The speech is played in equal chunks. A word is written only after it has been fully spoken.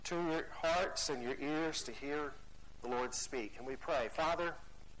Tune your hearts and your ears to hear the Lord speak. And we pray, Father,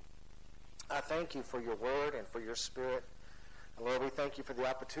 I thank you for your word and for your spirit. And Lord, we thank you for the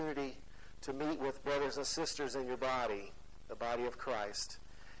opportunity to meet with brothers and sisters in your body, the body of Christ.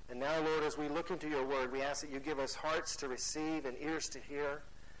 And now, Lord, as we look into your word, we ask that you give us hearts to receive and ears to hear.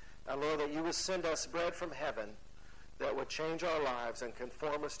 And Lord, that you would send us bread from heaven that would change our lives and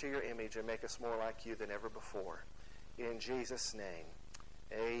conform us to your image and make us more like you than ever before. In Jesus' name,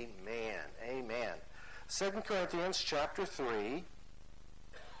 amen. Amen. 2 Corinthians chapter 3,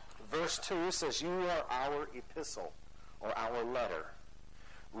 verse 2 says, you are our epistle, or our letter,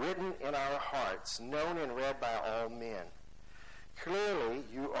 written in our hearts, known and read by all men. Clearly,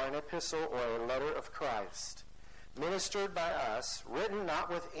 you are an epistle or a letter of Christ, ministered by us, written not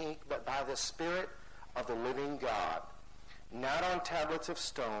with ink, but by the Spirit of the living God, not on tablets of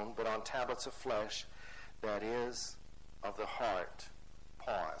stone, but on tablets of flesh, that is, of the heart.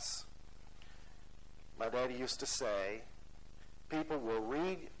 Pause. My daddy used to say, people will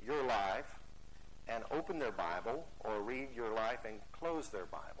read your life and open their Bible, or read your life and close their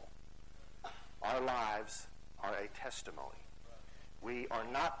Bible. Our lives are a testimony. We are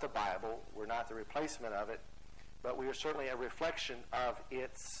not the Bible. We're not the replacement of it, but we are certainly a reflection of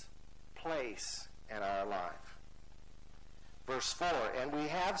its place in our life. Verse 4, and we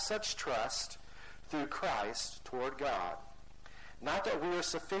have such trust through Christ toward God, not that we are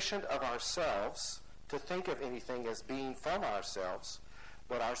sufficient of ourselves to think of anything as being from ourselves,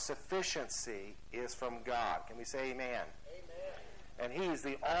 but our sufficiency is from God. Can we say amen? Amen. And he is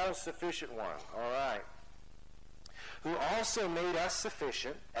the all-sufficient one. All right. Who also made us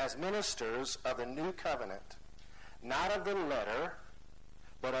sufficient as ministers of the new covenant, not of the letter,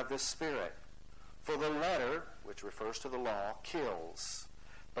 but of the Spirit. For the letter, which refers to the law, kills,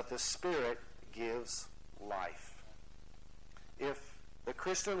 but the Spirit gives life. If the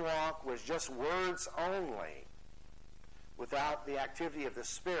Christian walk was just words only, without the activity of the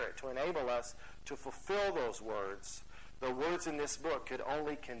Spirit to enable us to fulfill those words, the words in this book could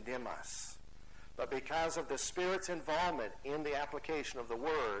only condemn us. But because of the Spirit's involvement in the application of the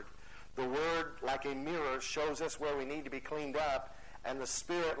Word, like a mirror, shows us where we need to be cleaned up, and the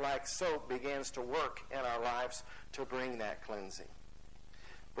Spirit, like soap, begins to work in our lives to bring that cleansing.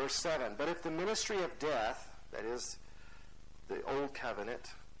 Verse 7, but if the ministry of death, that is the Old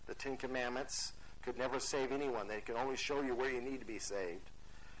Covenant, the Ten Commandments, could never save anyone. They could only show you where you need to be saved.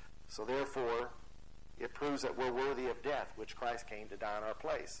 So therefore, it proves that we're worthy of death, which Christ came to die in our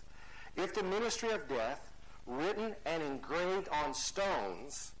place. If the ministry of death, written and engraved on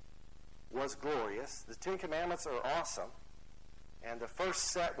stones, was glorious, the Ten Commandments are awesome, and the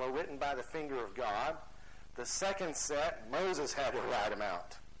first set were written by the finger of God. The second set, Moses had to write them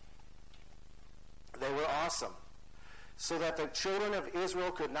out. They were awesome. So that the children of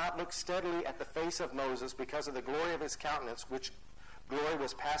Israel could not look steadily at the face of Moses because of the glory of his countenance, which glory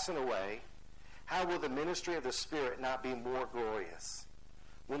was passing away, how will the ministry of the Spirit not be more glorious?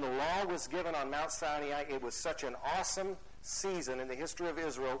 When the law was given on Mount Sinai, it was such an awesome season in the history of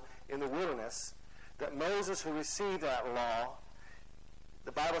Israel in the wilderness that Moses, who received that law,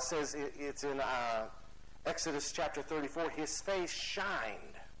 the Bible says it's in Exodus chapter 34, his face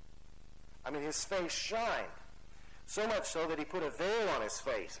shined. His face shined. So much so that he put a veil on his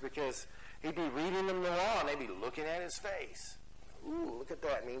face because he'd be reading them the law and they'd be looking at his face. Ooh, look at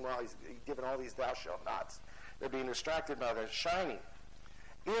that. Meanwhile, he's giving all these thou shalt nots. They're being distracted by the shining.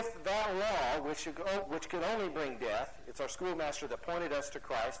 If that law, which could only bring death, it's our schoolmaster that pointed us to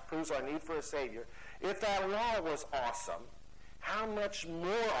Christ, proves our need for a Savior. If that law was awesome, how much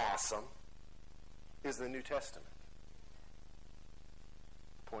more awesome is the New Testament?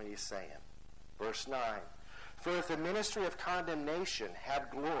 The point he's saying. Verse 9. For if the ministry of condemnation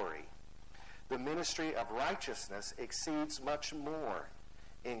had glory, the ministry of righteousness exceeds much more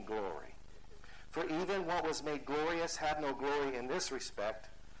in glory. For even what was made glorious had no glory in this respect,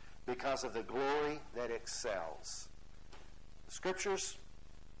 because of the glory that excels. The Scriptures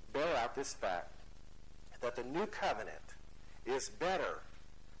bear out this fact, that the new covenant is better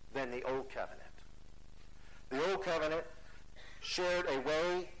than the old covenant. The old covenant shared a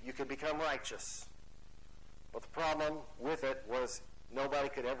way you could become righteous. But the problem with it was nobody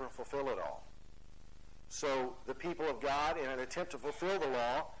could ever fulfill it all. So the people of God, in an attempt to fulfill the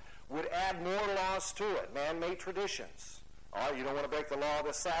law, would add more laws to it, man-made traditions. All right, you don't want to break the law of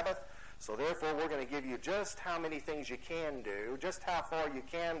the Sabbath, so therefore we're going to give you just how many things you can do, just how far you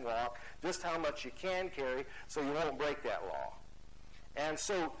can walk, just how much you can carry, so you won't break that law. And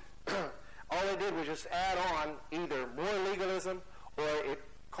so all they did was just add on either more legalism, or it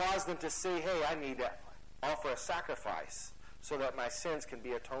caused them to say, hey, I need to offer a sacrifice so that my sins can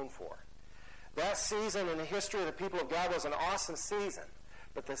be atoned for. That season in the history of the people of God was an awesome season.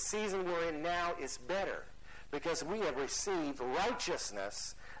 But the season we're in now is better because we have received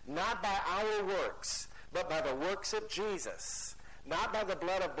righteousness not by our works, but by the works of Jesus. Not by the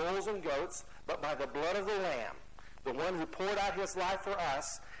blood of bulls and goats, but by the blood of the Lamb. The one who poured out his life for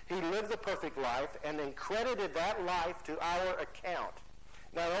us. He lived the perfect life and then credited that life to our account.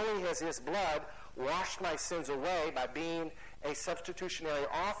 Not only has his blood washed my sins away by being a substitutionary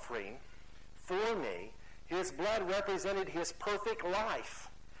offering for me, his blood represented his perfect life,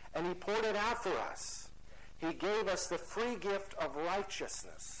 and he poured it out for us. He gave us the free gift of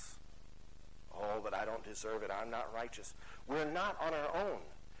righteousness. Oh, but I don't deserve it. I'm not righteous. We're not on our own.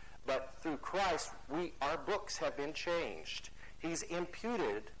 But through Christ, our books have been changed. He's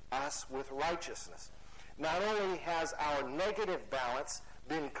imputed us with righteousness. Not only has our negative balance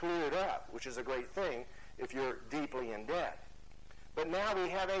been cleared up, which is a great thing if you're deeply in debt, but now we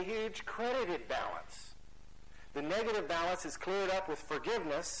have a huge credited balance. The negative balance is cleared up with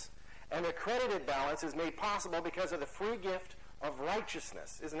forgiveness, and the credited balance is made possible because of the free gift of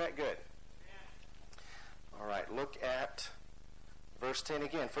righteousness. Isn't that good? All right, look at verse 10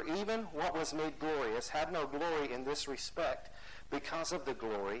 again. For even what was made glorious had no glory in this respect because of the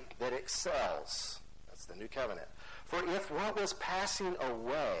glory that excels. That's the new covenant. For if what was passing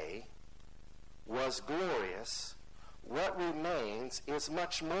away was glorious, what remains is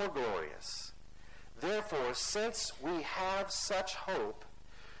much more glorious. Therefore, since we have such hope,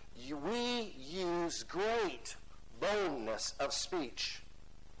 we use great boldness of speech.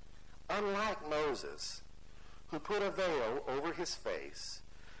 Unlike Moses, who put a veil over his face,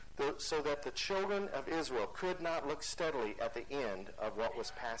 so that the children of Israel could not look steadily at the end of what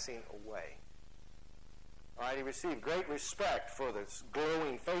was passing away. All right, he received great respect for this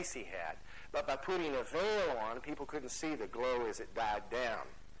glowing face he had, but by putting a veil on, people couldn't see the glow as it died down.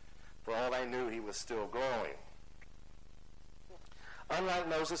 For all they knew, he was still glowing. Unlike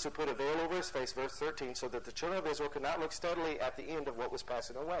Moses, who put a veil over his face, verse 13, so that the children of Israel could not look steadily at the end of what was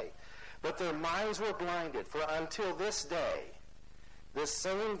passing away. But their minds were blinded, for until this day, this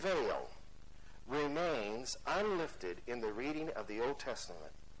same veil remains unlifted in the reading of the Old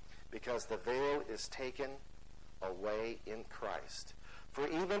Testament, because the veil is taken away in Christ. For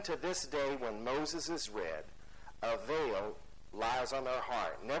even to this day, when Moses is read, a veil lies on their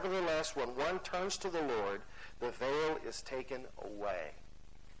heart. Nevertheless, when one turns to the Lord, the veil is taken away.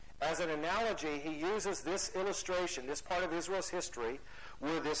 As an analogy, he uses this illustration, this part of Israel's history,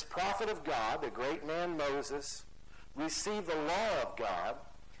 where this prophet of God, the great man Moses, received the law of God,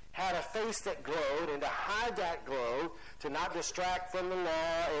 had a face that glowed, and to hide that glow, to not distract from the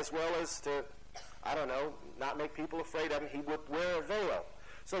law, as well as to, not make people afraid of him, he would wear a veil.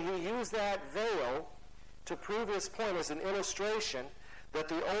 So he used that veil to prove his point as an illustration that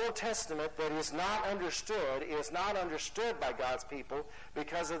the Old Testament that is not understood by God's people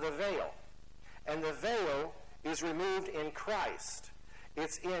because of the veil. And the veil is removed in Christ.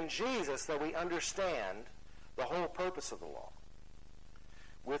 It's in Jesus that we understand the whole purpose of the law.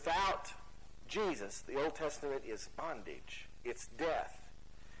 Without Jesus, the Old Testament is bondage, it's death,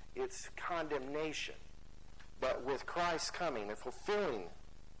 it's condemnation. But with Christ coming and fulfilling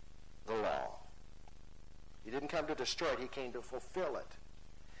the law, he didn't come to destroy it, he came to fulfill it.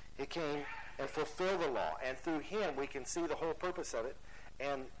 He came and fulfilled the law, and through him we can see the whole purpose of it,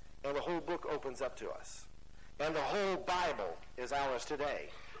 and the whole book opens up to us. And the whole Bible is ours today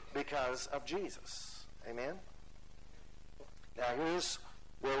because of Jesus. Amen? Now here's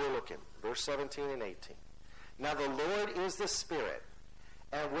where we're looking. Verse 17 and 18. Now the Lord is the Spirit,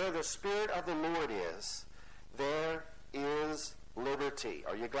 and where the Spirit of the Lord is, there is liberty.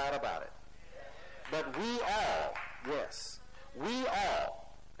 Are you glad about it? But we all,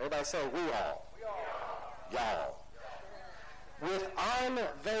 everybody say we all. Y'all. With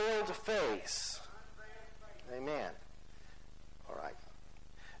unveiled face. Amen. All right.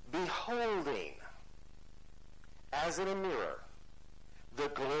 Beholding, as in a mirror, the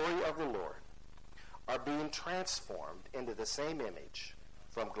glory of the Lord, are being transformed into the same image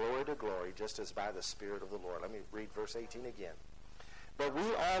from glory to glory, just as by the Spirit of the Lord. Let me read verse 18 again. But we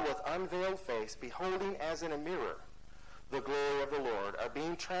all with unveiled face, beholding as in a mirror the glory of the Lord, are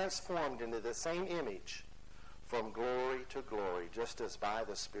being transformed into the same image from glory to glory, just as by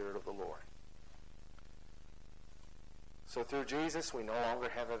the Spirit of the Lord. So through Jesus, we no longer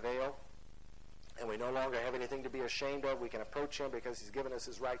have a veil, and we no longer have anything to be ashamed of. We can approach him because he's given us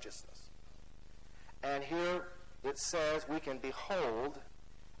his righteousness. And here it says we can behold,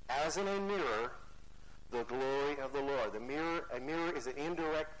 as in a mirror, the glory of the Lord. A mirror is an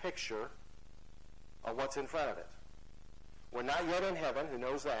indirect picture of what's in front of it. We're not yet in heaven. Who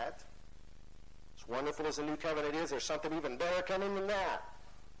knows that? As wonderful as the new covenant is, there's something even better coming than that.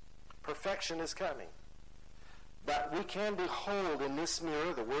 Perfection is coming. But we can behold in this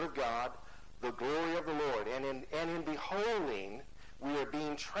mirror, the Word of God, the glory of the Lord. And in beholding, we are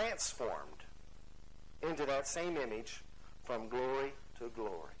being transformed into that same image from glory to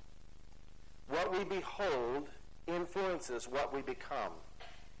glory. What we behold influences what we become.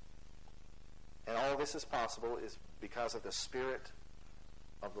 And all this is possible is because of the Spirit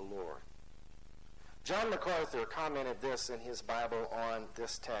of the Lord. John MacArthur commented this in his Bible on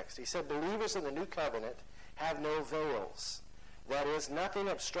this text. He said, believers in the new covenant have no veils. That is, nothing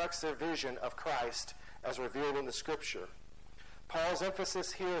obstructs their vision of Christ as revealed in the Scripture. Paul's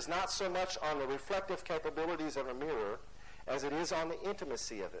emphasis here is not so much on the reflective capabilities of a mirror as it is on the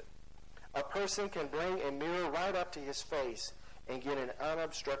intimacy of it. A person can bring a mirror right up to his face and get an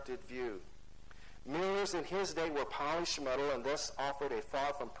unobstructed view. Mirrors in his day were polished metal and thus offered a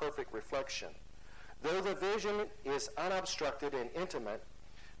far from perfect reflection. Though the vision is unobstructed and intimate,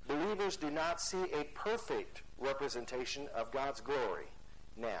 believers do not see a perfect representation of God's glory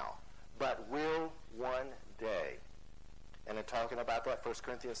now, but will one day. And in talking about that, 1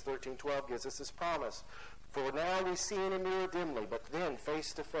 Corinthians 13:12 gives us this promise. For now we see in a mirror dimly, but then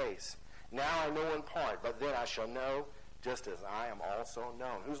face to face. Now I know in part, but then I shall know just as I am also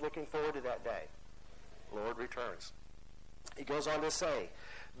known. Who's looking forward to that day? The Lord returns. He goes on to say,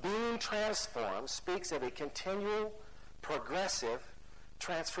 being transformed speaks of a continual, progressive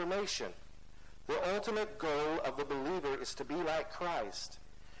transformation. The ultimate goal of the believer is to be like Christ.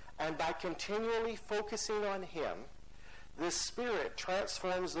 And by continually focusing on him, the Spirit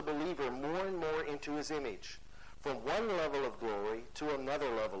transforms the believer more and more into his image, from one level of glory to another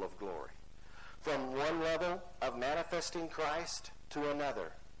level of glory, from one level of manifesting Christ to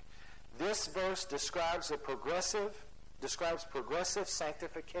another. This verse describes progressive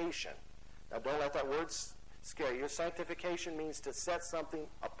sanctification. Now, don't let that word scare you. Sanctification means to set something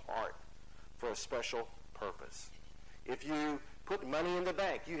apart for a special purpose. If you put money in the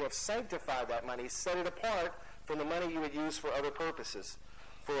bank, you have sanctified that money, set it apart from the money you would use for other purposes,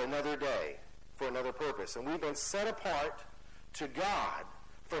 for another day, for another purpose. And we've been set apart to God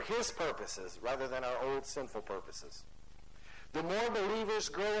for his purposes rather than our old sinful purposes. The more believers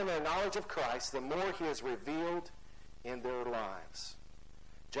grow in their knowledge of Christ, the more he is revealed in their lives.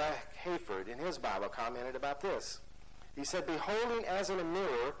 Jack Hayford, in his Bible, commented about this. He said, beholding as in a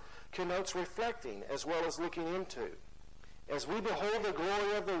mirror connotes reflecting as well as looking into. As we behold the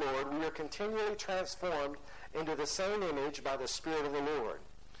glory of the Lord, we are continually transformed into the same image by the Spirit of the Lord.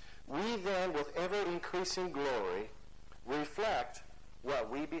 We then, with ever-increasing glory, reflect what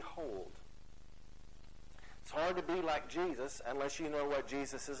we behold. It's hard to be like Jesus unless you know what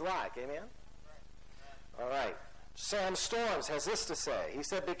Jesus is like. Amen? All right. Sam Storms has this to say. He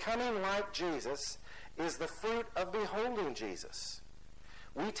said, becoming like Jesus is the fruit of beholding Jesus.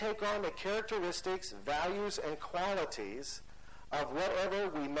 We take on the characteristics, values, and qualities of whatever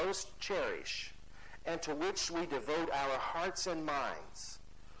we most cherish and to which we devote our hearts and minds.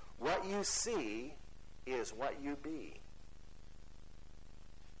 What you see is what you be.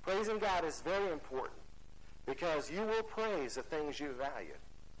 Praising God is very important because you will praise the things you value.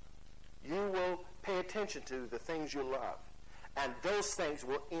 You will pay attention to the things you love, and those things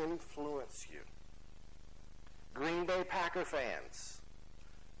will influence you. Green Bay Packer fans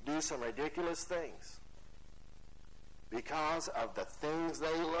do some ridiculous things because of the things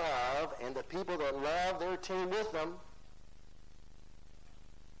they love and the people that love their team with them.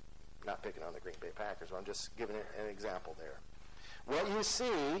 Not picking on the Green Bay Packers, I'm just giving an example there. What you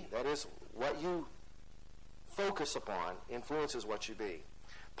see, that is what you focus upon, influences what you be.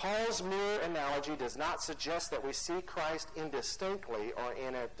 Paul's mirror analogy does not suggest that we see Christ indistinctly or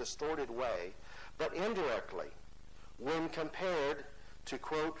in a distorted way, but indirectly when compared to,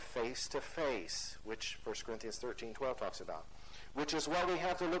 quote, face to face, which 1 Corinthians 13:12 talks about, which is what we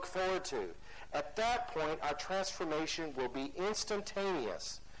have to look forward to. At that point, our transformation will be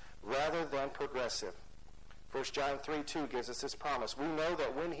instantaneous rather than progressive. 1 John 3:2 gives us this promise. We know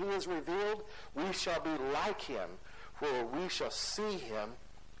that when he is revealed, we shall be like him, for we shall see him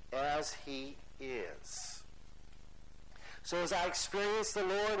as he is. So as I experience the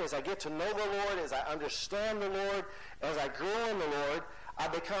Lord, as I get to know the Lord, as I understand the Lord, as I grow in the Lord, I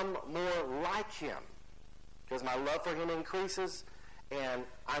become more like him because my love for him increases and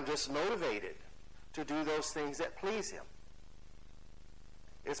I'm just motivated to do those things that please him.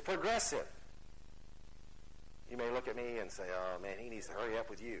 It's progressive. You may look at me and say, oh man, he needs to hurry up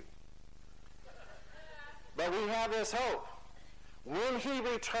with you. But we have this hope. When he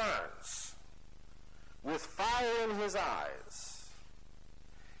returns, with fire in his eyes.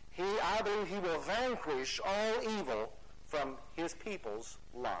 I believe he will vanquish all evil from his people's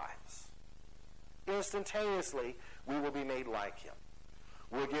lives. Instantaneously, we will be made like him.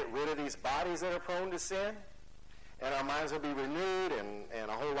 We'll get rid of these bodies that are prone to sin, and our minds will be renewed, and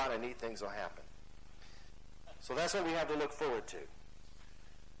a whole lot of neat things will happen. So that's what we have to look forward to.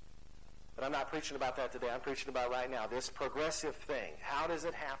 But I'm not preaching about that today. I'm preaching about right now, this progressive thing. How does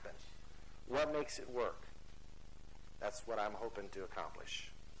it happen? What makes it work? That's what I'm hoping to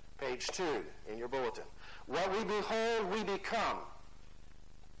accomplish. Page 2 in your bulletin. What we behold, we become.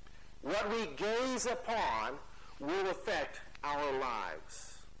 What we gaze upon will affect our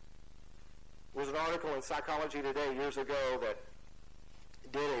lives. There was an article in Psychology Today years ago that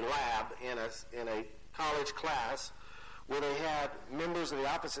did a lab in a college class where they had members of the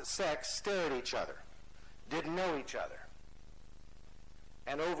opposite sex stare at each other, didn't know each other.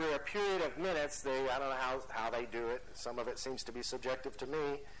 And over a period of minutes, I don't know how they do it. Some of it seems to be subjective to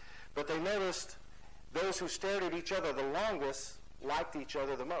me. But they noticed those who stared at each other the longest liked each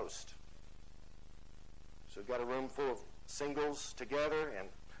other the most. So we've got a room full of singles together, and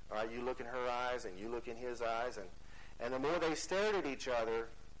all right, you look in her eyes, and you look in his eyes, and the more they stared at each other,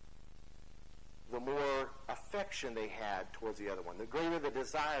 the more affection they had towards the other one, the greater the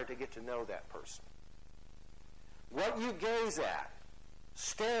desire to get to know that person. What you gaze at,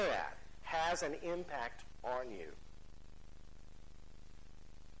 stare at, has an impact on you.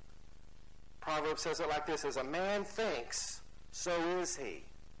 Proverbs says it like this: as a man thinks, so is he.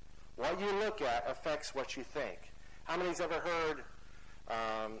 What you look at affects what you think. How many's ever heard,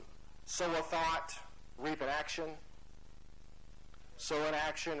 sow a thought, reap an action? Sow an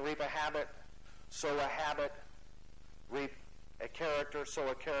action, reap a habit. Sow a habit, reap a character. Sow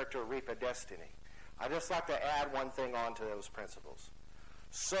a character, reap a destiny. I just like to add one thing on to those principles.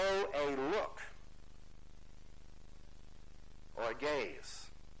 Sow a look or a gaze,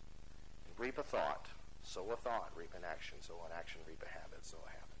 reap a thought. Sow a thought, reap an action. Sow an action, reap a habit. Sow a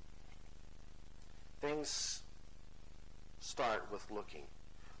habit. Things start with looking.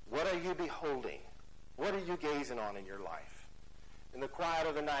 What are you beholding? What are you gazing on in your life? In the quiet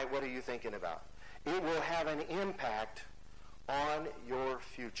of the night, what are you thinking about? It will have an impact on your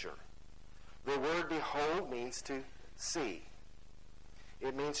future. The word behold means to see.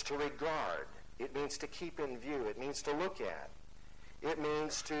 It means to regard. It means to keep in view. It means to look at. It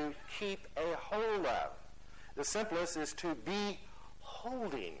means to keep a hold of. The simplest is to be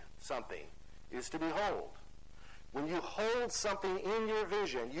holding something, is to behold. When you hold something in your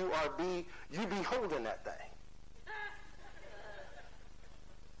vision, you beholding that thing.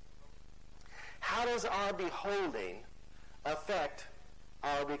 How does our beholding affect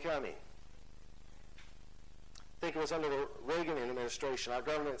our becoming? I think it was under the Reagan administration, our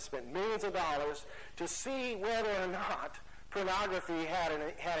government spent millions of dollars to see whether or not pornography had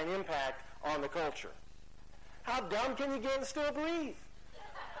an impact on the culture. How dumb can you get and still breathe?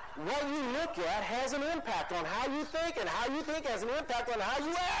 What you look at has an impact on how you think, and how you think has an impact on how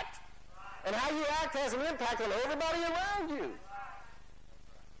you act. And how you act has an impact on everybody around you.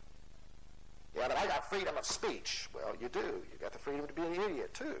 Yeah, but I got freedom of speech. Well, you do. You got the freedom to be an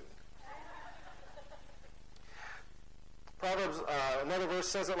idiot, too. Proverbs, another verse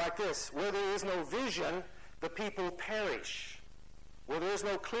says it like this: where there is no vision, the people perish. Where there is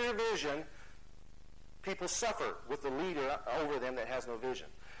no clear vision, people suffer with the leader over them that has no vision.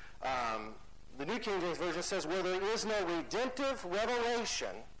 The New King James Version says, where there is no redemptive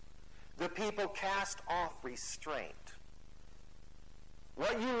revelation, the people cast off restraint.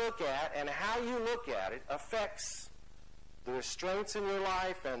 What you look at and how you look at it affects the restraints in your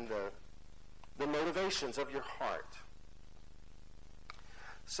life and the motivations of your heart.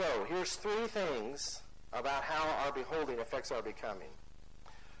 So, here's 3 things about how our beholding affects our becoming.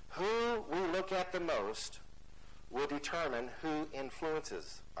 Who we look at the most will determine who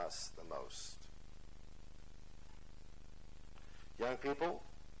influences us the most. Young people,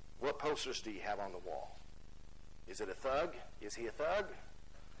 what posters do you have on the wall? Is it a thug? Is he a thug?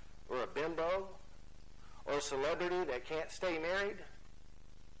 Or a bimbo? Or a celebrity that can't stay married?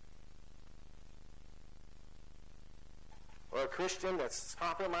 Or a Christian that's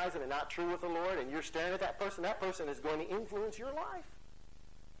compromising and not true with the Lord, and you're staring at that person is going to influence your life.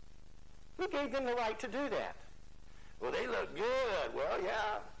 Who gave them the right to do that? Well, they look good. Well,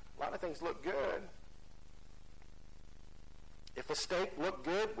 yeah, a lot of things look good. If a steak looked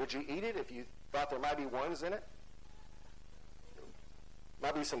good, would you eat it if you thought there might be worms in it?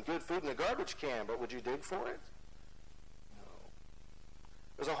 Might be some good food in the garbage can, but would you dig for it? No.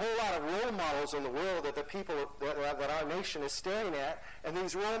 There's a whole lot of role models in the world that the people that our nation is staring at, and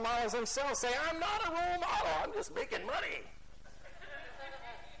these role models themselves say, I'm not a role model, I'm just making money.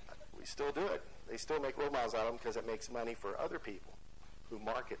 We still do it. They still make role models out of them because it makes money for other people who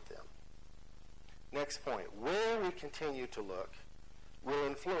market them. Next point, where we continue to look will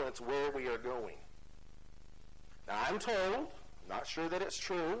influence where we are going. Now, I'm told, not sure that it's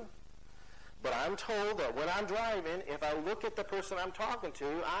true, but I'm told that when I'm driving, if I look at the person I'm talking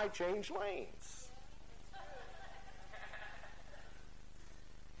to, I change lanes.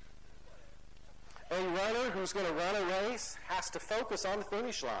 A runner who's going to run a race has to focus on the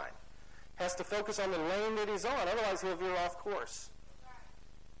finish line, has to focus on the lane that he's on, otherwise he'll veer off course.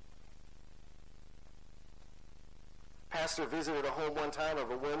 Pastor visited a home one time of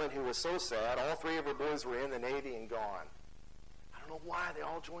a woman who was so sad. All three of her boys were in the Navy and gone. I don't know why they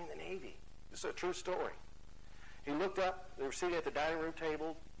all joined the Navy. This is a true story. He looked up. They were sitting at the dining room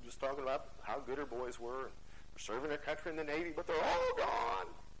table just talking about how good her boys were. They're serving their country in the Navy, but they're all gone.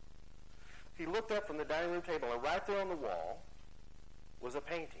 He looked up from the dining room table, and right there on the wall was a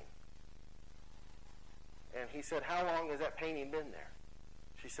painting. And he said, how long has that painting been there?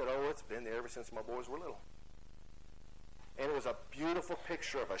 She said, oh, it's been there ever since my boys were little. And it was a beautiful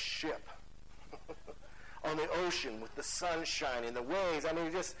picture of a ship on the ocean with the sun shining, the waves. I mean,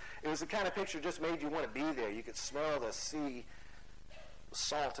 it was the kind of picture that just made you want to be there. You could smell the sea, the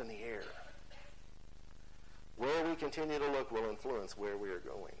salt in the air. Where we continue to look will influence where we are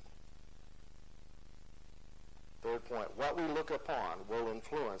going. Third point, what we look upon will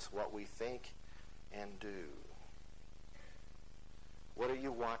influence what we think and do. What are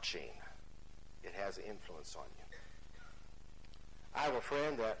you watching? It has influence on you. I have a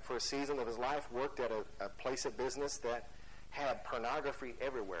friend that for a season of his life worked at a place of business that had pornography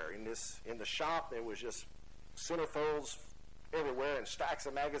everywhere. In the shop, there was just centerfolds everywhere and stacks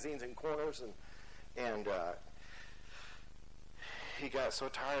of magazines in corners. And he got so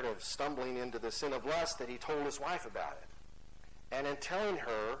tired of stumbling into the sin of lust that he told his wife about it. And in telling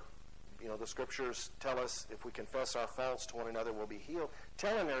her, the scriptures tell us if we confess our faults to one another, we'll be healed.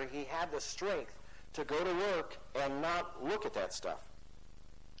 Telling her he had the strength to go to work and not look at that stuff.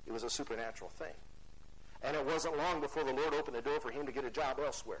 It was a supernatural thing. And it wasn't long before the Lord opened the door for him to get a job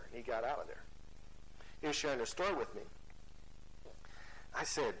elsewhere, and he got out of there. He was sharing a story with me. I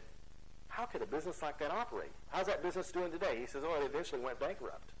said, how could a business like that operate? How's that business doing today? He says, it eventually went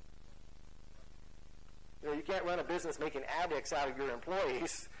bankrupt. You can't run a business making addicts out of your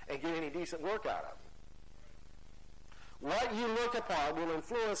employees and get any decent work out of them. What you look upon will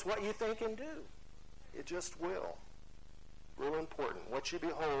influence what you think and do. It just will. Real important. What you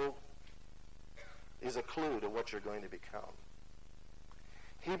behold is a clue to what you're going to become.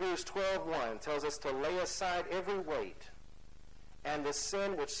 Hebrews 12:1 tells us to lay aside every weight and the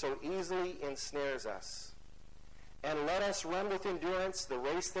sin which so easily ensnares us, and let us run with endurance the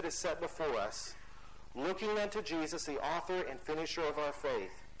race that is set before us, looking unto Jesus, the author and finisher of our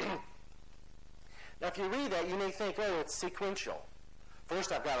faith. Now, if you read that, you may think, it's sequential.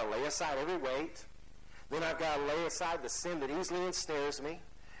 First, I've got to lay aside every weight. Then I've got to lay aside the sin that easily ensnares me.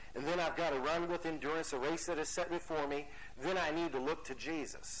 And then I've got to run with endurance a race that is set before me. Then I need to look to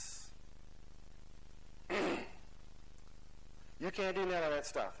Jesus. You can't do none of that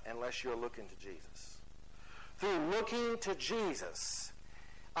stuff unless you're looking to Jesus. Through looking to Jesus,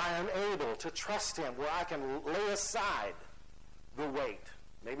 I am able to trust him where I can lay aside the weight.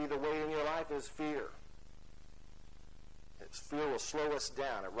 Maybe the weight in your life is fear. Fear will slow us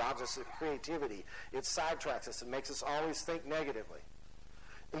down. It robs us of creativity. It sidetracks us. It makes us always think negatively.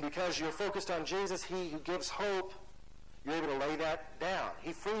 And because you're focused on Jesus, he who gives hope, you're able to lay that down.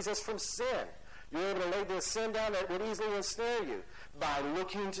 He frees us from sin. You're able to lay the sin down that would easily ensnare you by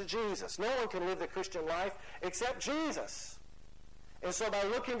looking to Jesus. No one can live the Christian life except Jesus. And so by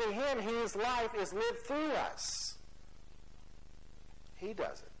looking to him, his life is lived through us. He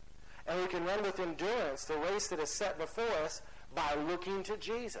does it. And we can run with endurance the race that is set before us by looking to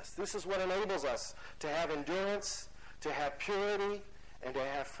Jesus. This is what enables us to have endurance, to have purity, and to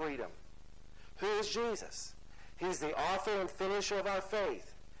have freedom. Who is Jesus? He's the author and finisher of our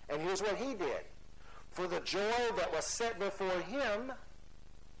faith. And here's what he did. For the joy that was set before him,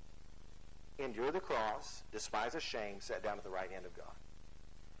 endure the cross, despise the shame, sat down at the right hand of God.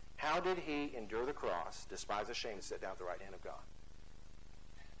 How did he endure the cross, despise the shame, and sit down at the right hand of God?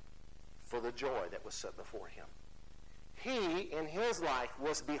 For the joy that was set before him. He, in his life,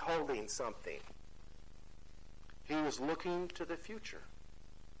 was beholding something. He was looking to the future.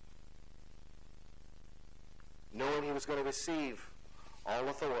 Knowing he was going to receive all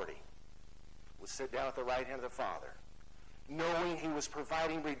authority, would sit down at the right hand of the Father. knowing he was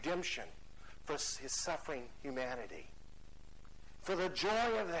providing redemption for his suffering humanity. For the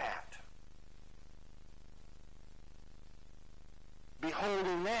joy of that,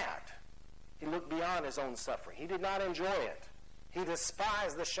 beholding that, he looked beyond his own suffering. He did not enjoy it. He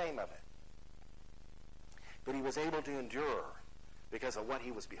despised the shame of it. But he was able to endure because of what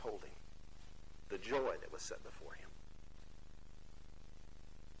he was beholding, the joy that was set before him.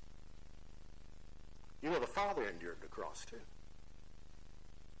 You know, the Father endured the cross too.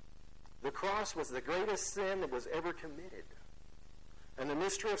 The cross was the greatest sin that was ever committed. And the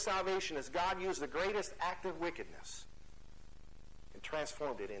mystery of salvation is God used the greatest act of wickedness and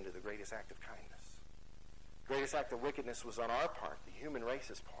transformed it into the greatest act of kindness. The greatest act of wickedness was on our part, the human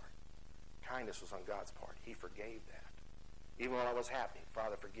race's part. Kindness was on God's part. He forgave that. Even when I was happy,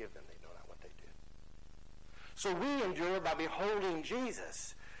 Father, forgive them. They know not what they do. So we endure by beholding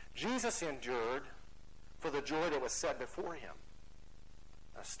Jesus. Jesus endured for the joy that was set before him.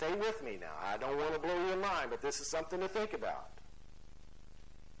 Now stay with me now. I don't want to blow your mind, but this is something to think about.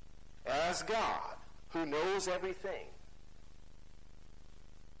 As God, who knows everything,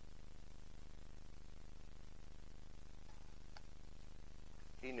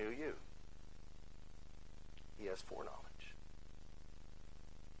 he knew you. He has foreknowledge.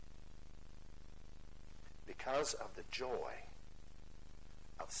 Because of the joy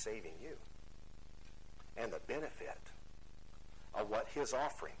of saving you and the benefit of what his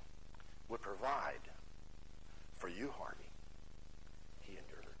offering would provide for you, Harvey, he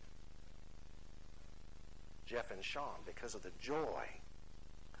endured. Jeff and Sean, because of the joy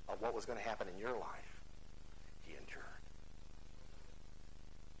of what was going to happen in your life, he endured.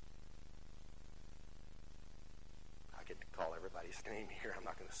 I could call everybody's name here. I'm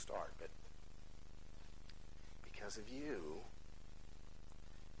not going to start, but because of you,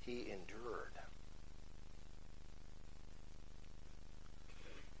 he endured.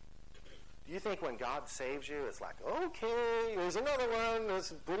 Do you think when God saves you, it's like, okay, there's another one.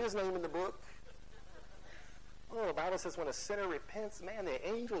 Let's put his name in the book. Oh, the Bible says when a sinner repents, man, the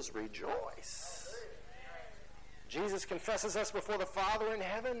angels rejoice. Jesus confesses us before the Father in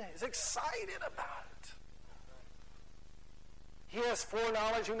heaven. He's excited about it. He has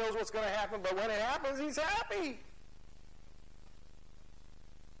foreknowledge. He knows what's going to happen. But when it happens, he's happy.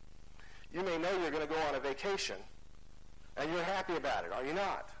 You may know you're going to go on a vacation, and you're happy about it, are you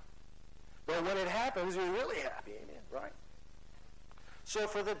not? But when it happens, you're really happy, amen, right? So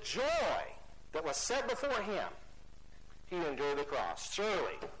for the joy that was set before him, he endured the cross.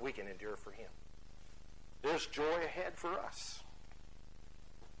 Surely we can endure for him. There's joy ahead for us.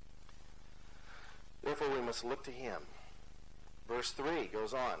 Therefore, we must look to him. Verse 3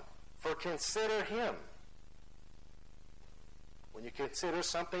 goes on, for consider him. When you consider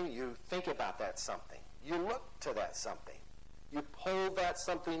something, you think about that something. You look to that something. You hold that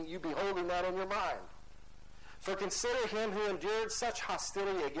something, you beholding that in your mind. For consider him who endured such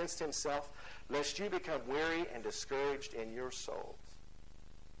hostility against himself, lest you become weary and discouraged in your souls.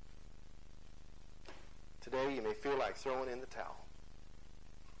 Today you may feel like throwing in the towel.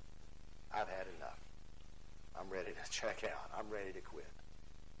 I've had enough. I'm ready to check out. I'm ready to quit.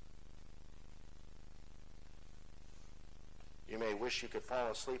 You may wish you could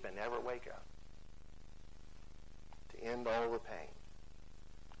fall asleep and never wake up. To end all the pain.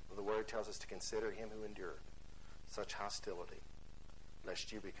 Well, the Word tells us to consider him who endured such hostility,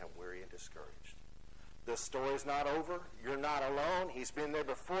 lest you become weary and discouraged. The story's not over. You're not alone. He's been there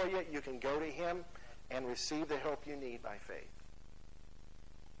before you. You can go to him and receive the help you need by faith.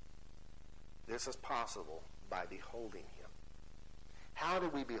 This is possible by beholding him. How do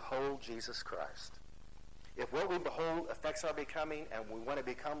we behold Jesus Christ? If what we behold affects our becoming and we want to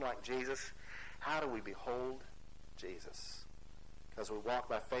become like Jesus, how do we behold Jesus? Because we walk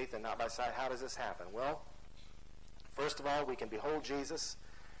by faith and not by sight. How does this happen? Well, first of all, we can behold Jesus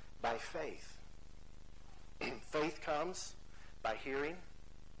by faith. Faith comes by hearing,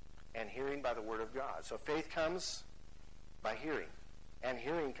 and hearing by the Word of God. So faith comes by hearing, and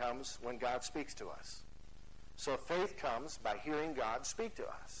hearing comes when God speaks to us. So faith comes by hearing God speak to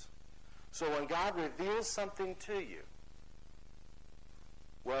us. So when God reveals something to you,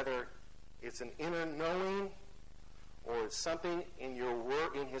 whether it's an inner knowing or it's something in your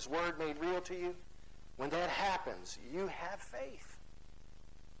word, in his word made real to you, when that happens, you have faith.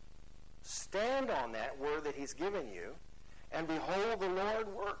 Stand on that word that he's given you and behold the Lord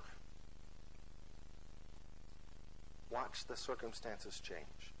work. Watch the circumstances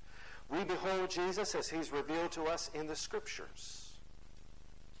change. We behold Jesus as he's revealed to us in the Scriptures.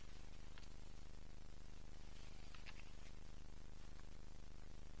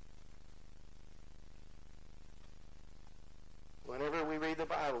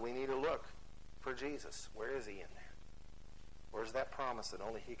 Jesus? Where is he in there? Where's that promise that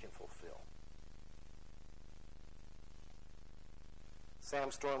only he can fulfill?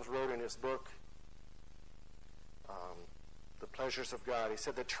 Sam Storms wrote in his book, The Pleasures of God, he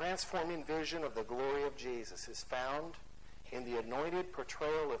said, the transforming vision of the glory of Jesus is found in the anointed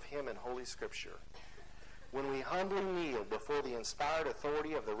portrayal of him in Holy Scripture. When we humbly kneel before the inspired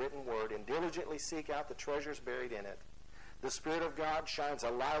authority of the written word and diligently seek out the treasures buried in it, the Spirit of God shines a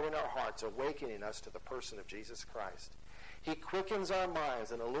light in our hearts, awakening us to the person of Jesus Christ. He quickens our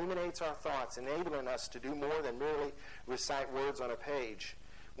minds and illuminates our thoughts, enabling us to do more than merely recite words on a page.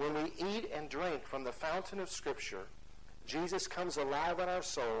 When we eat and drink from the fountain of Scripture, Jesus comes alive in our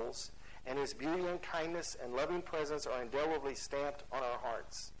souls, and his beauty and kindness and loving presence are indelibly stamped on our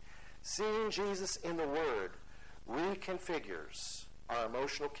hearts. Seeing Jesus in the Word reconfigures our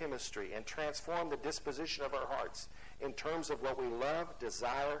emotional chemistry and transforms the disposition of our hearts in terms of what we love,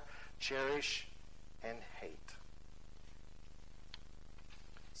 desire, cherish, and hate.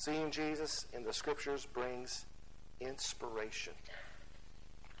 Seeing Jesus in the Scriptures brings inspiration,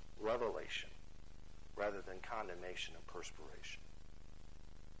 revelation, rather than condemnation and perspiration.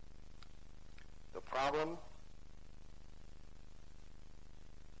 The problem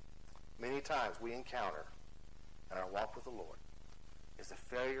many times we encounter in our walk with the Lord is the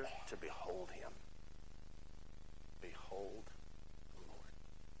failure to behold him. Behold the Lord.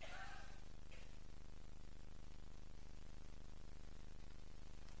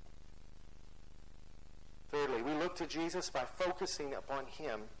 Thirdly, we look to Jesus by focusing upon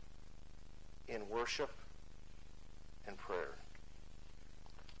him in worship and prayer.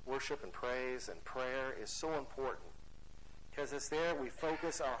 Worship and praise and prayer is so important because it's there we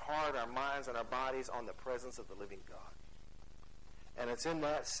focus our heart, our minds, and our bodies on the presence of the living God. And it's in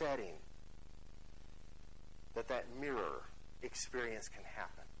that setting that mirror experience can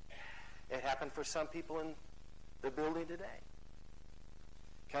happen. It happened for some people in the building today.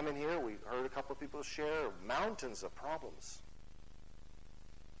 Coming here, we heard a couple of people share mountains of problems.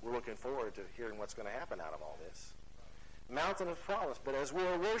 We're looking forward to hearing what's going to happen out of all this. Mountain of problems. But as we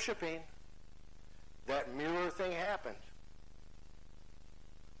were worshiping, that mirror thing happened.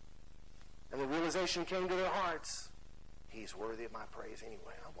 And the realization came to their hearts, he's worthy of my praise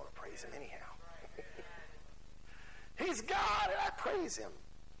anyway. I want to praise him anyhow. He's God, and I praise him.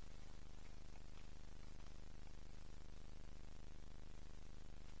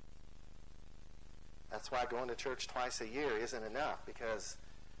 That's why going to church twice a year isn't enough, because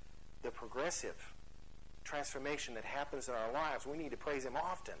the progressive transformation that happens in our lives, we need to praise him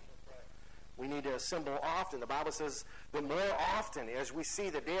often. We need to assemble often. The Bible says the more often as we see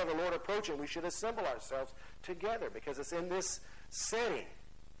the day of the Lord approaching, we should assemble ourselves together, because it's in this setting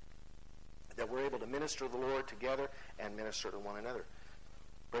that we're able to minister to the Lord together and minister to one another.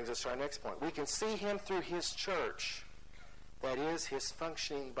 Brings us to our next point. We can see him through his church, that is, his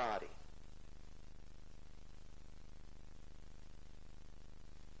functioning body.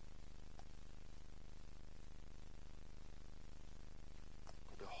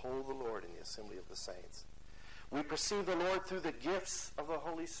 Behold the Lord in the assembly of the saints. We perceive the Lord through the gifts of the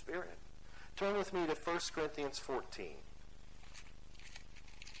Holy Spirit. Turn with me to 1 Corinthians 14.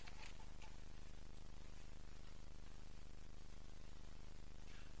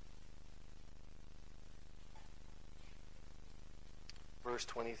 Verse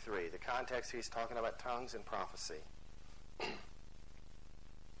 23. The context, he's talking about tongues and prophecy.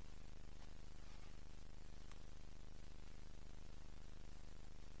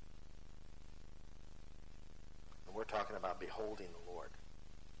 We're talking about beholding the Lord.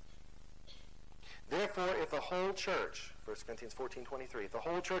 Therefore, if the whole church, 1 Corinthians 14:23, if the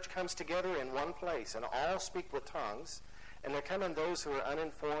whole church comes together in one place and all speak with tongues, and there come in those who are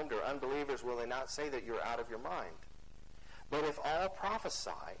uninformed or unbelievers, will they not say that you're out of your mind? But if all prophesy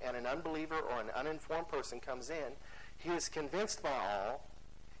and an unbeliever or an uninformed person comes in, he is convinced by all,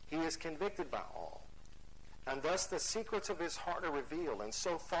 he is convicted by all. And thus the secrets of his heart are revealed, and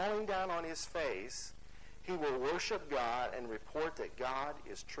so falling down on his face, he will worship God and report that God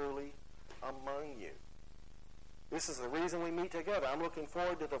is truly among you. This is the reason we meet together. I'm looking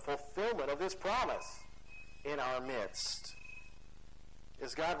forward to the fulfillment of this promise in our midst.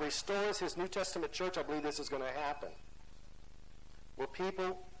 As God restores his New Testament church, I believe this is going to happen. Where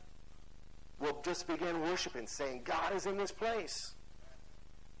people will just begin worshiping, saying, God is in this place.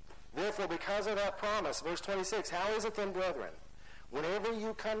 Therefore, because of that promise, verse 26, how is it then, brethren? Whenever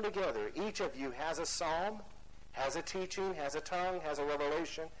you come together, each of you has a psalm, has a teaching, has a tongue, has a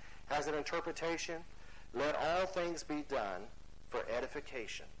revelation, has an interpretation. Let all things be done for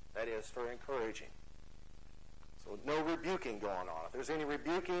edification. That is, for encouraging. So No rebuking going on. If there's any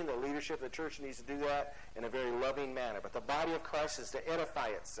rebuking, the leadership of the church needs to do that in a very loving manner. But the body of Christ is to edify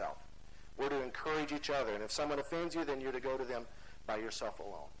itself. We're to encourage each other. And if someone offends you, then you're to go to them by yourself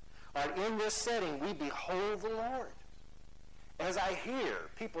alone. All right, in this setting, we behold the Lord. As I hear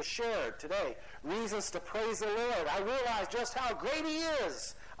people share today reasons to praise the Lord, I realize just how great he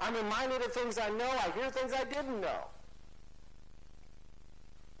is. I'm reminded of things I know. I hear things I didn't know.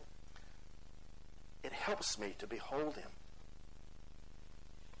 It helps me to behold him.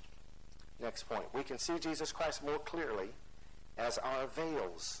 Next point. We can see Jesus Christ more clearly as our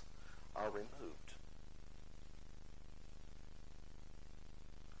veils are removed.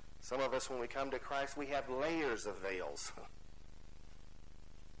 Some of us, when we come to Christ, we have layers of veils.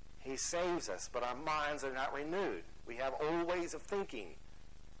 He saves us, but our minds are not renewed. We have old ways of thinking,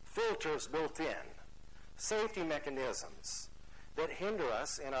 filters built in, safety mechanisms that hinder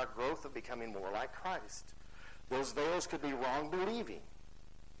us in our growth of becoming more like Christ. Those veils could be wrong believing.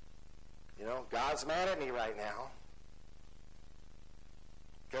 You know, God's mad at me right now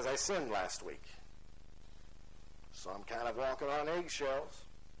because I sinned last week. So I'm kind of walking on eggshells.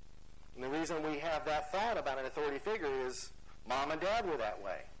 And the reason we have that thought about an authority figure is mom and dad were that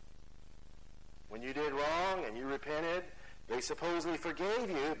way. When you did wrong and you repented, they supposedly forgave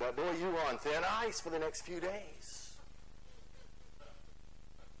you, but boy, you were on thin ice for the next few days.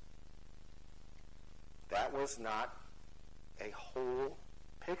 That was not a whole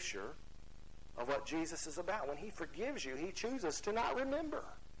picture of what Jesus is about. When he forgives you, he chooses to not remember.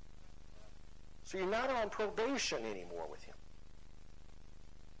 So you're not on probation anymore with him.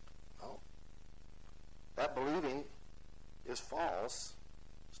 No. That believing is false.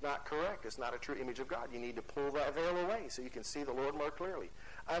 It's not correct. It's not a true image of God. You need to pull that veil away so you can see the Lord more clearly.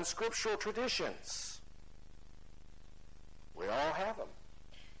 Unscriptural traditions. We all have them.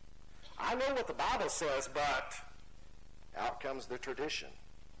 I know what the Bible says, but out comes the tradition.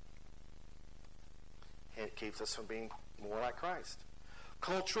 It keeps us from being more like Christ.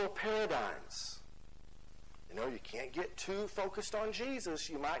 Cultural paradigms. You know, you can't get too focused on Jesus.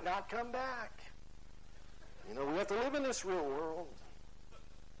 You might not come back. You know, we have to live in this real world.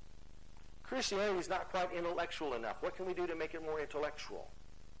 Christianity is not quite intellectual enough. What can we do to make it more intellectual?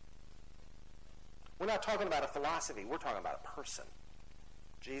 We're not talking about a philosophy. We're talking about a person.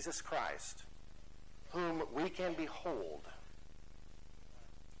 Jesus Christ, whom we can behold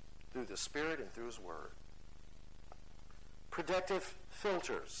through the Spirit and through his Word. Protective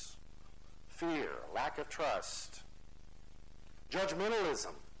filters. Fear, lack of trust.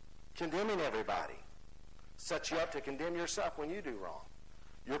 Judgmentalism, condemning everybody. Sets you up to condemn yourself when you do wrong.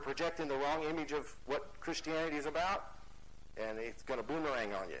 You're projecting the wrong image of what Christianity is about, and it's going to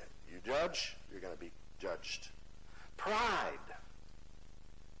boomerang on you. You judge, you're going to be judged. Pride.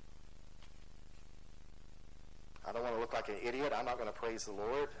 I don't want to look like an idiot. I'm not going to praise the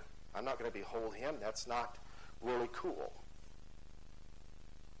Lord. I'm not going to behold him. That's not really cool.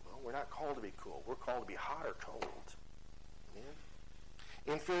 Well, we're not called to be cool. We're called to be hot or cold.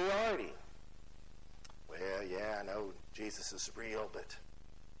 Amen? Inferiority. Well, yeah, I know Jesus is real, but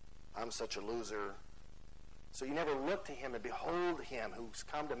I'm such a loser. So you never look to him and behold him who's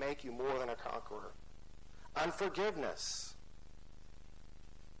come to make you more than a conqueror. Unforgiveness.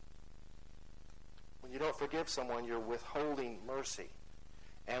 When you don't forgive someone, you're withholding mercy.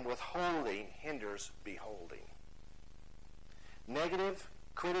 And withholding hinders beholding. Negative,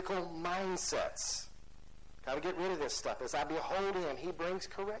 critical mindsets. Got to get rid of this stuff. As I behold him, he brings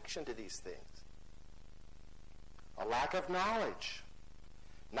correction to these things. A lack of knowledge.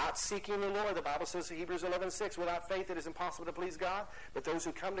 Not seeking the Lord. The Bible says in Hebrews 11:6, without faith it is impossible to please God, but those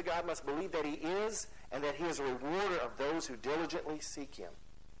who come to God must believe that he is, and that he is a rewarder of those who diligently seek him.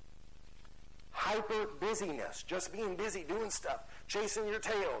 Hyper busyness, just being busy doing stuff, chasing your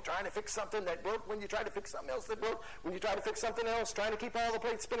tail, trying to fix something that broke when you tried to fix something else that broke, when you try to fix something else, trying to keep all the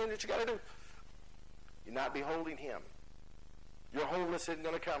plates spinning that you got to do. You're not beholding him. Your wholeness isn't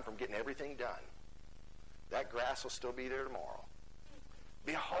going to come from getting everything done. That grass will still be there tomorrow.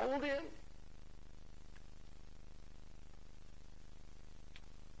 Behold him.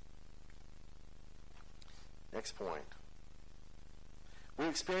 Next point. We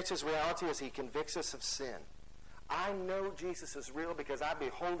experience his reality as he convicts us of sin. I know Jesus is real because I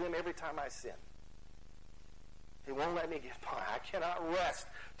behold him every time I sin. He won't let me get by. I cannot rest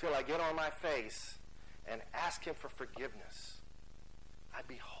till I get on my face and ask him for forgiveness. I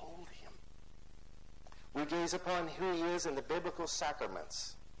behold him. We gaze upon who he is in the biblical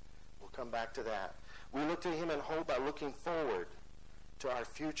sacraments. We'll come back to that. We look to him in hope by looking forward to our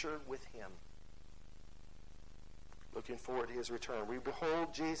future with him. looking forward to his return. We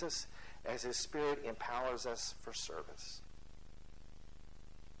behold Jesus as his Spirit empowers us for service.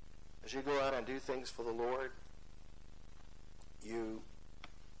 As you go out and do things for the Lord, you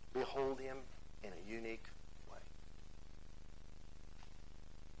behold him in a unique way.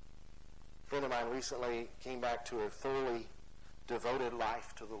 A friend of mine recently came back to a thoroughly devoted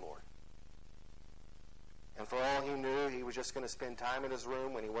life to the Lord. And for all he knew, he was just going to spend time in his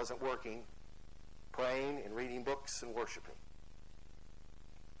room when he wasn't working, praying and reading books and worshiping.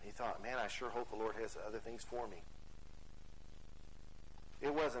 He thought, man, I sure hope the Lord has other things for me.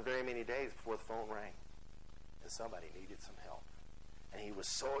 It wasn't very many days before the phone rang and somebody needed some help. And he was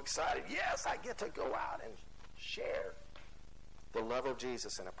so excited. Yes, I get to go out and share the love of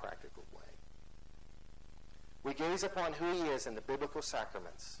Jesus in a practical way. We gaze upon who he is in the biblical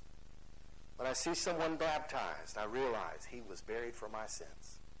sacraments. When I see someone baptized, I realize he was buried for my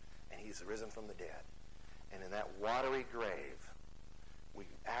sins, and he's risen from the dead. And in that watery grave, we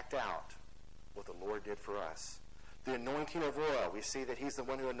act out what the Lord did for us. The anointing of oil, we see that he's the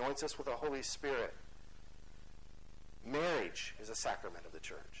one who anoints us with the Holy Spirit. Marriage is a sacrament of the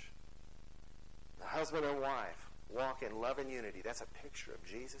church. The husband and wife walk in love and unity. That's a picture of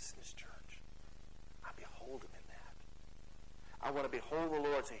Jesus and his church. I behold him in that. I want to behold the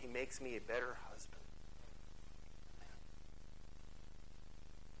Lord so he makes me a better husband. Amen.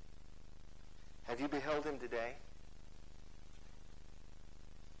 Have you beheld him today?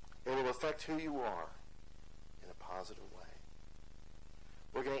 It will affect who you are in a positive way.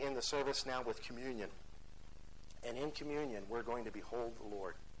 We're going to end the service now with communion. And in communion, we're going to behold the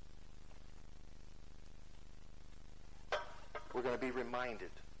Lord. We're going to be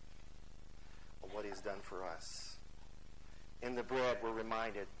reminded of what he's done for us. In the bread, we're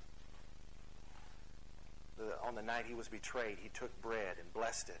reminded that on the night he was betrayed, he took bread and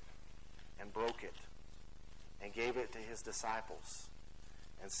blessed it and broke it and gave it to his disciples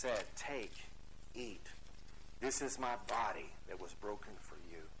and said, take, eat. This is my body that was broken for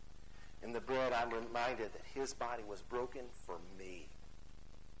you. In the bread, I'm reminded that his body was broken for me.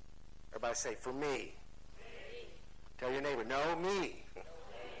 Everybody say, for me. Me. Tell your neighbor, no, me.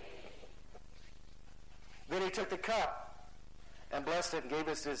 Then he took the cup and blessed it and gave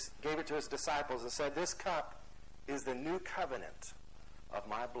it to his disciples and said, this cup is the new covenant of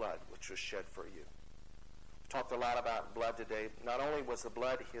my blood, which was shed for you. We talked a lot about blood today. Not only was the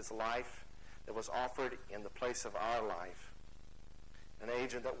blood his life that was offered in the place of our life, an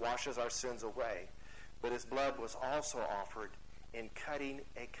agent that washes our sins away, but his blood was also offered in cutting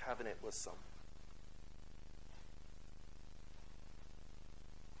a covenant with someone.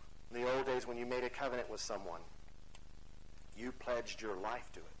 In the old days, when you made a covenant with someone, you pledged your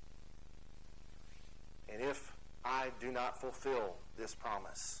life to it. And if I do not fulfill this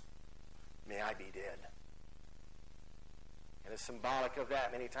promise, may I be dead. And it's symbolic of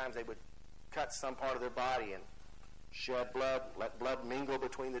that. Many times they would cut some part of their body and shed blood, let blood mingle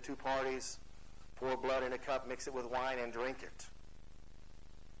between the two parties, pour blood in a cup, mix it with wine, and drink it.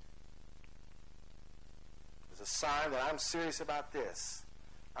 It's a sign that I'm serious about this.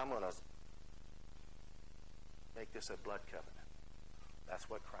 I'm going to make this a blood covenant. That's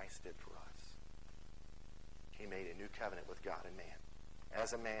what Christ did for us. He made a new covenant with God and man.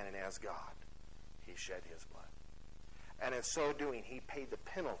 As a man and as God, he shed his blood. And in so doing, he paid the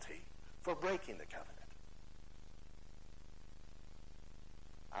penalty for breaking the covenant.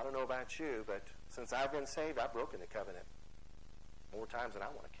 I don't know about you, but since I've been saved, I've broken the covenant more times than I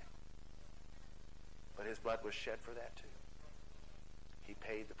want to count. But his blood was shed for that too. He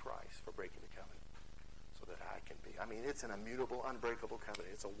paid the price for breaking the covenant so that I can be. I mean, it's an immutable, unbreakable covenant.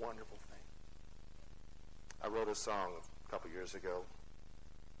 It's a wonderful thing. I wrote a song a couple years ago.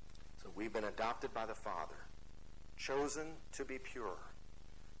 So we've been adopted by the Father, chosen to be pure,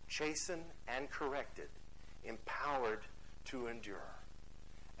 chastened and corrected, empowered to endure.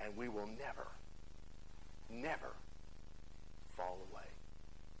 And we will never, never fall away.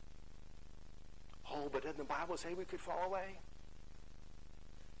 Oh, but didn't the Bible say we could fall away?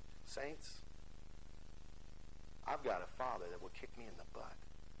 Saints, I've got a Father that will kick me in the butt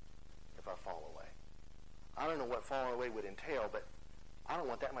if I fall away. I don't know what falling away would entail, but I don't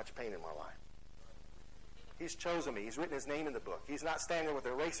want that much pain in my life. He's chosen me. He's written his name in the book. He's not standing with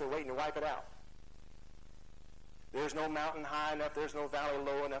an eraser waiting to wipe it out. There's no mountain high enough. There's no valley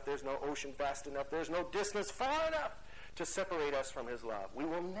low enough. There's no ocean vast enough. There's no distance far enough to separate us from his love. We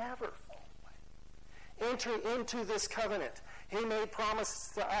will never fall away. Enter into this covenant. He made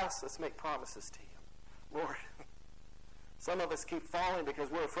promises to us. Let's make promises to him. Lord, some of us keep falling because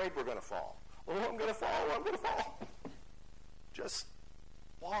we're afraid we're going to fall. Oh, I'm going to fall. I'm going to fall. Just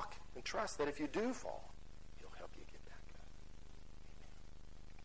walk and trust that if you do fall,